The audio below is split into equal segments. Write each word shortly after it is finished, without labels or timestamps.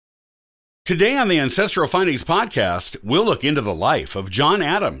Today on the Ancestral Findings Podcast, we'll look into the life of John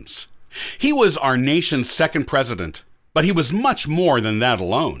Adams. He was our nation's second president, but he was much more than that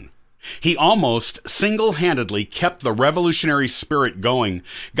alone. He almost single-handedly kept the revolutionary spirit going,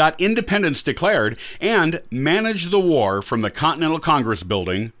 got independence declared, and managed the war from the Continental Congress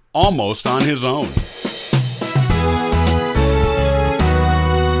building almost on his own.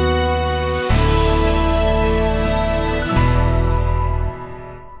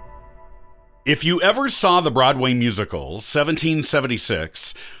 If you ever saw the Broadway musical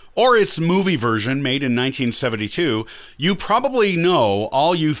 1776, or its movie version made in 1972, you probably know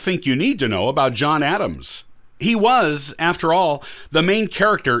all you think you need to know about John Adams. He was, after all, the main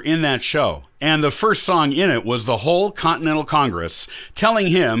character in that show, and the first song in it was the whole Continental Congress telling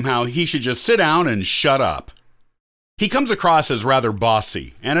him how he should just sit down and shut up. He comes across as rather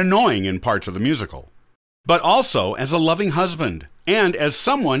bossy and annoying in parts of the musical, but also as a loving husband and as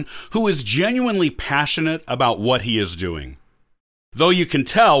someone who is genuinely passionate about what he is doing. Though you can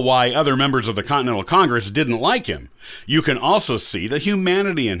tell why other members of the Continental Congress didn't like him, you can also see the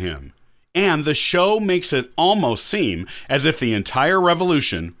humanity in him. And the show makes it almost seem as if the entire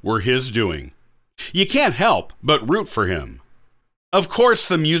revolution were his doing. You can't help but root for him. Of course,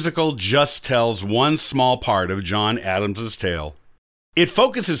 the musical just tells one small part of John Adams's tale. It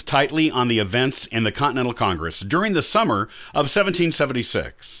focuses tightly on the events in the Continental Congress during the summer of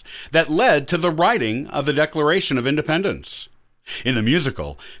 1776 that led to the writing of the Declaration of Independence. In the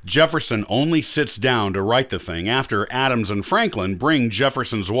musical, Jefferson only sits down to write the thing after Adams and Franklin bring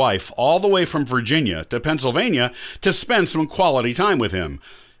Jefferson's wife all the way from Virginia to Pennsylvania to spend some quality time with him,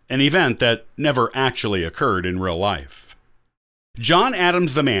 an event that never actually occurred in real life. John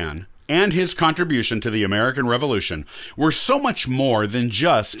Adams the man and his contribution to the American Revolution were so much more than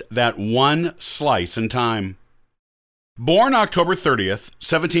just that one slice in time. Born October 30th,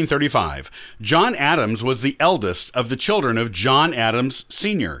 1735, John Adams was the eldest of the children of John Adams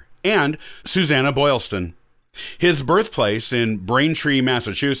Sr. and Susanna Boylston. His birthplace in Braintree,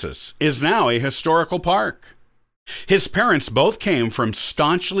 Massachusetts, is now a historical park. His parents both came from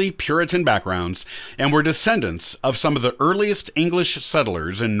staunchly Puritan backgrounds and were descendants of some of the earliest English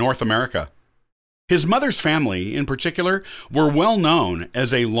settlers in North America. His mother's family, in particular, were well known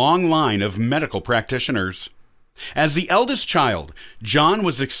as a long line of medical practitioners. As the eldest child, John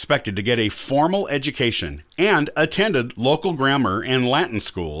was expected to get a formal education and attended local grammar and Latin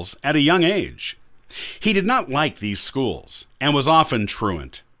schools at a young age. He did not like these schools and was often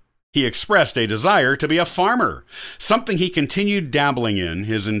truant. He expressed a desire to be a farmer, something he continued dabbling in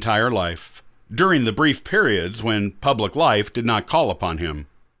his entire life, during the brief periods when public life did not call upon him.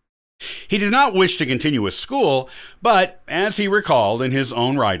 He did not wish to continue with school, but, as he recalled in his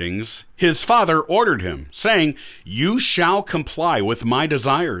own writings, his father ordered him, saying, "You shall comply with my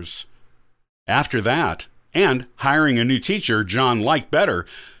desires." After that, and hiring a new teacher John liked better,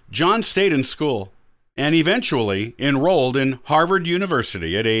 John stayed in school and eventually enrolled in Harvard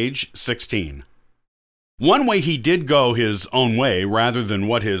University at age 16. One way he did go his own way rather than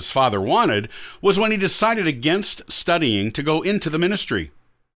what his father wanted was when he decided against studying to go into the ministry.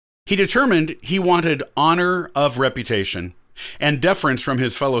 He determined he wanted honor of reputation and deference from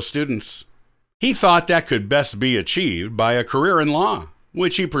his fellow students. He thought that could best be achieved by a career in law,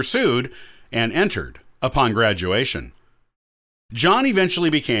 which he pursued and entered upon graduation. John eventually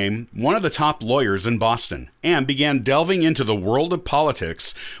became one of the top lawyers in Boston and began delving into the world of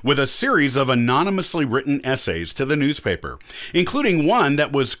politics with a series of anonymously written essays to the newspaper, including one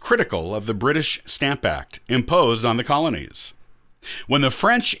that was critical of the British Stamp Act imposed on the colonies. When the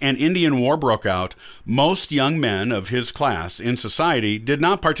French and Indian War broke out, most young men of his class in society did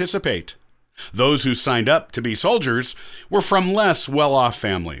not participate. Those who signed up to be soldiers were from less well-off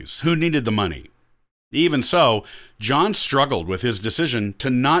families who needed the money. Even so, John struggled with his decision to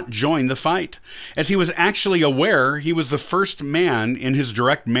not join the fight, as he was actually aware he was the first man in his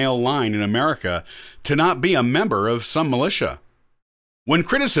direct male line in America to not be a member of some militia. When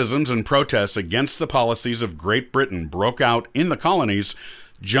criticisms and protests against the policies of Great Britain broke out in the colonies,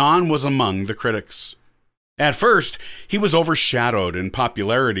 John was among the critics. At first, he was overshadowed in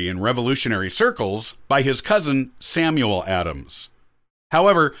popularity in revolutionary circles by his cousin Samuel Adams.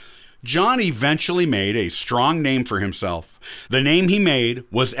 However, John eventually made a strong name for himself. The name he made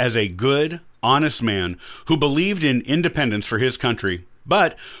was as a good, honest man who believed in independence for his country,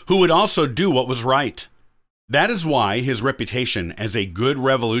 but who would also do what was right. That is why his reputation as a good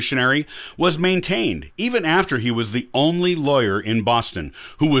revolutionary was maintained even after he was the only lawyer in Boston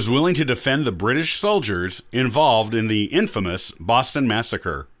who was willing to defend the British soldiers involved in the infamous Boston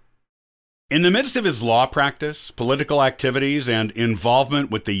Massacre. In the midst of his law practice, political activities, and involvement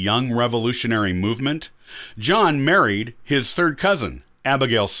with the young revolutionary movement, John married his third cousin,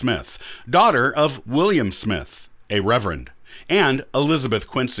 Abigail Smith, daughter of William Smith, a reverend, and Elizabeth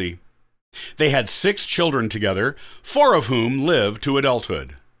Quincy. They had 6 children together, 4 of whom lived to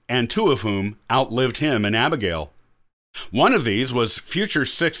adulthood, and 2 of whom outlived him and Abigail. One of these was future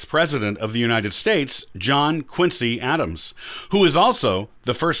 6th President of the United States, John Quincy Adams, who is also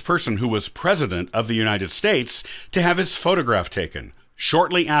the first person who was President of the United States to have his photograph taken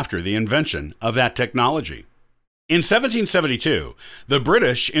shortly after the invention of that technology. In 1772, the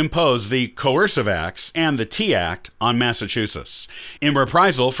British imposed the Coercive Acts and the Tea Act on Massachusetts in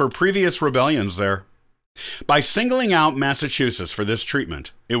reprisal for previous rebellions there. By singling out Massachusetts for this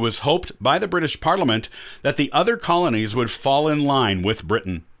treatment, it was hoped by the British Parliament that the other colonies would fall in line with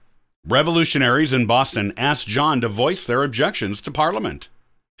Britain. Revolutionaries in Boston asked John to voice their objections to Parliament.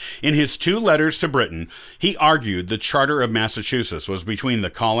 In his 2 letters to Britain, he argued the Charter of Massachusetts was between the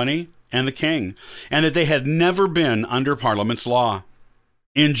colony and the king, and that they had never been under Parliament's law.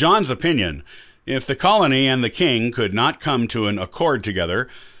 In John's opinion, if the colony and the king could not come to an accord together,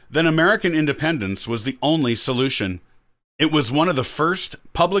 then American independence was the only solution. It was one of the first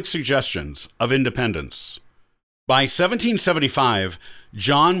public suggestions of independence. By 1775,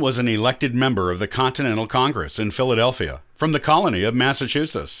 John was an elected member of the Continental Congress in Philadelphia from the colony of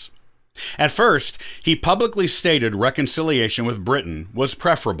Massachusetts. At first, he publicly stated reconciliation with Britain was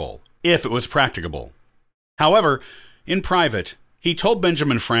preferable, if it was practicable. However, in private, he told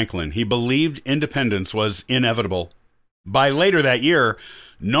Benjamin Franklin he believed independence was inevitable. By later that year,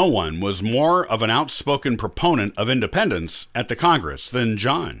 no one was more of an outspoken proponent of independence at the Congress than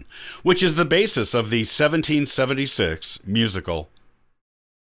John, which is the basis of the 1776 musical.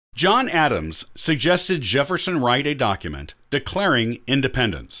 John Adams suggested Jefferson write a document declaring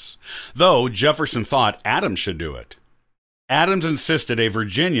independence, though Jefferson thought Adams should do it. Adams insisted a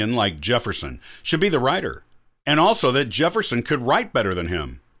Virginian like Jefferson should be the writer, and also that Jefferson could write better than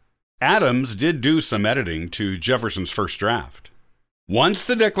him. Adams did do some editing to Jefferson's first draft. Once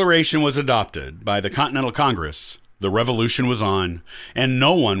the Declaration was adopted by the Continental Congress, the Revolution was on, and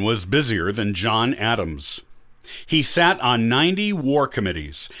no one was busier than John Adams. He sat on 90 war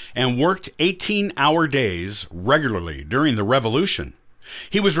committees and worked 18-hour days regularly during the Revolution.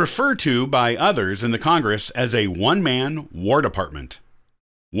 He was referred to by others in the Congress as a one-man War Department.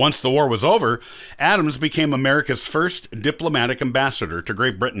 Once the war was over, Adams became America's first diplomatic ambassador to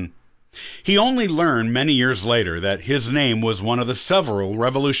Great Britain. He only learned many years later that his name was one of the several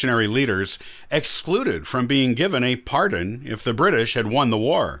revolutionary leaders excluded from being given a pardon if the British had won the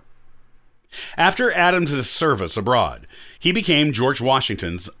war. After Adams's service abroad, he became George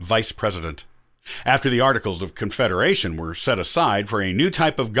Washington's vice president. After the Articles of Confederation were set aside for a new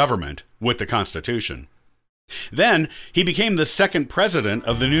type of government with the Constitution. Then he became the second president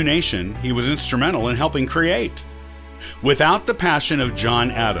of the new nation he was instrumental in helping create. Without the passion of John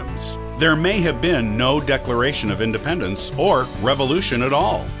Adams, there may have been no Declaration of Independence or revolution at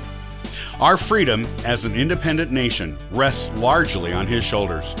all. Our freedom as an independent nation rests largely on his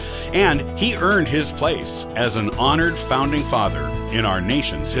shoulders, and he earned his place as an honored founding father in our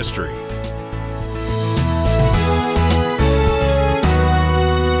nation's history.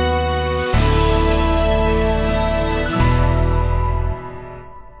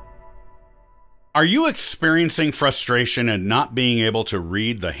 Are you experiencing frustration at not being able to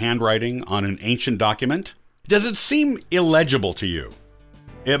read the handwriting on an ancient document? Does it seem illegible to you?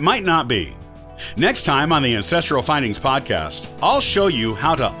 It might not be. Next time on the Ancestral Findings Podcast, I'll show you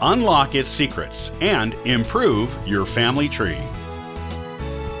how to unlock its secrets and improve your family tree.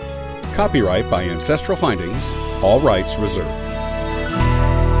 Copyright by Ancestral Findings, all rights reserved.